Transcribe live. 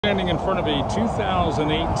Standing in front of a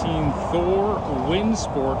 2018 Thor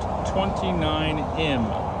Windsport 29M.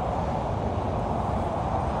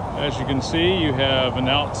 As you can see, you have an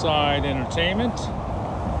outside entertainment,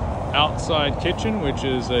 outside kitchen, which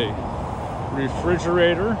is a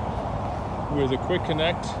refrigerator with a quick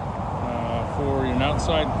connect for an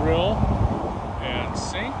outside grill and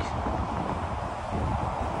sink.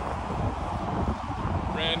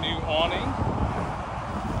 Brand new awning.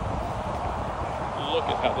 Look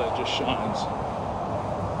at how that just shines.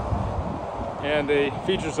 And it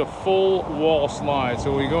features a full wall slide.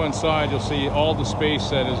 So when we go inside, you'll see all the space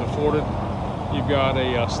that is afforded. You've got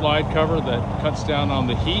a slide cover that cuts down on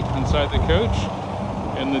the heat inside the coach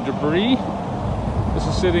and the debris. This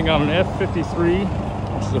is sitting on an F53,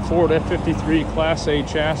 which is a Ford F53 Class A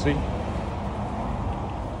chassis.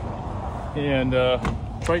 And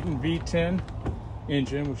Triton V10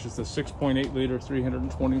 engine, which is the 6.8 liter,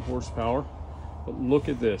 320 horsepower. But look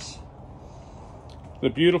at this. The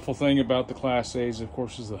beautiful thing about the Class A's, of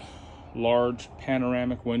course, is the large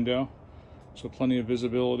panoramic window, so plenty of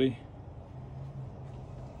visibility.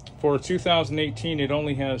 For a 2018, it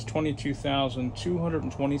only has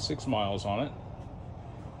 22,226 miles on it,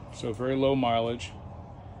 so very low mileage.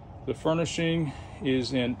 The furnishing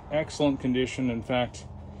is in excellent condition. In fact,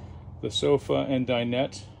 the sofa and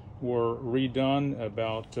dinette were redone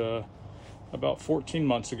about 14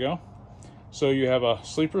 months ago. So you have a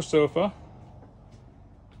sleeper sofa,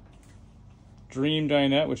 dream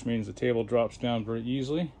dinette, which means the table drops down very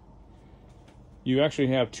easily. You actually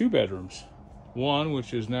have two bedrooms. One,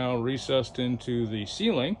 which is now recessed into the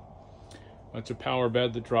ceiling. That's a power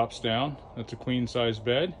bed that drops down. That's a queen size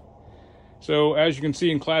bed. So as you can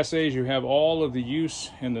see in Class A's, you have all of the use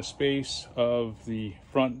and the space of the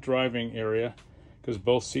front driving area because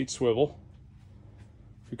both seats swivel.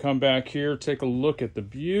 If you come back here, take a look at the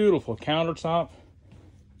beautiful countertop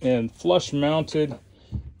and flush mounted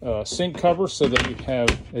sink cover so that you have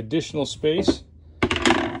additional space.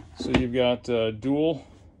 So you've got a dual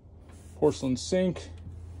porcelain sink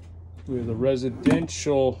with a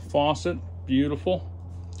residential faucet, beautiful.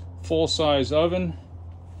 Full-size oven,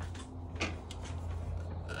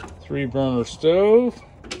 3-burner stove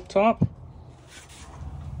top.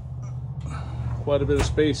 Quite a bit of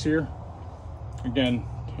space here. Again,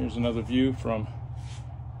 here's another view from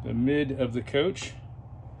the mid of the coach.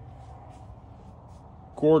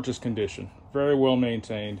 Gorgeous condition, very well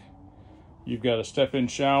maintained. You've got a step-in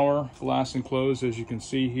shower, glass enclosed, as you can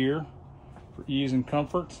see here, for ease and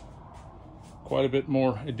comfort. Quite a bit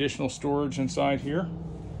more additional storage inside here.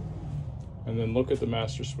 And then look at the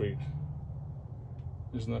master suite.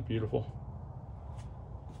 Isn't that beautiful?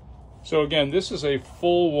 So again, this is a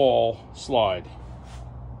full wall slide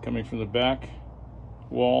coming from the back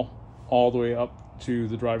wall all the way up to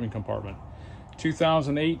the driving compartment.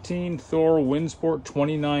 2018 Thor Windsport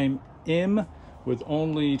 29M with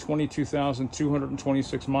only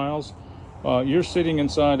 22,226 miles. You're sitting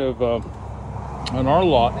inside of on our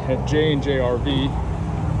lot at J&J RV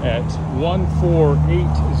at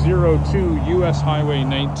 14802 US Highway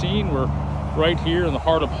 19. We're right here in the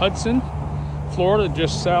heart of Hudson, Florida,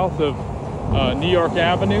 just south of New York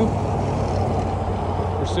Avenue.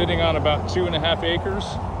 We're sitting on about 2.5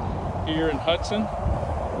 acres here in Hudson.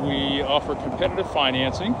 We offer competitive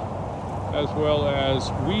financing, as well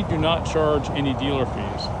as we do not charge any dealer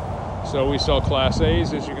fees. So we sell Class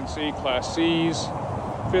A's, as you can see, Class C's,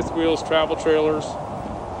 fifth wheels, travel trailers.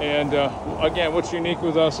 And again, what's unique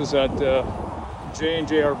with us is that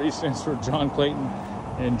J&J RV stands for John Clayton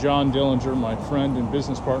and John Dillinger, my friend and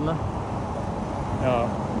business partner.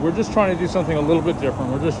 We're just trying to do something a little bit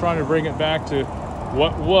different. We're just trying to bring it back to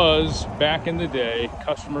what was back in the day.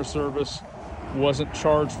 Customer service wasn't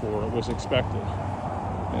charged for, it was expected.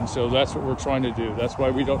 And so that's what we're trying to do. That's why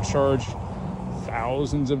we don't charge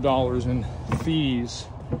thousands of dollars in fees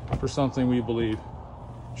for something we believe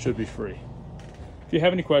should be free. If you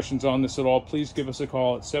have any questions on this at all, please give us a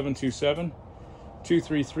call at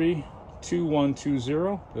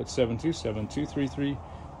 727-233-2120. That's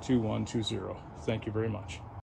 727-233-2120. Thank you very much.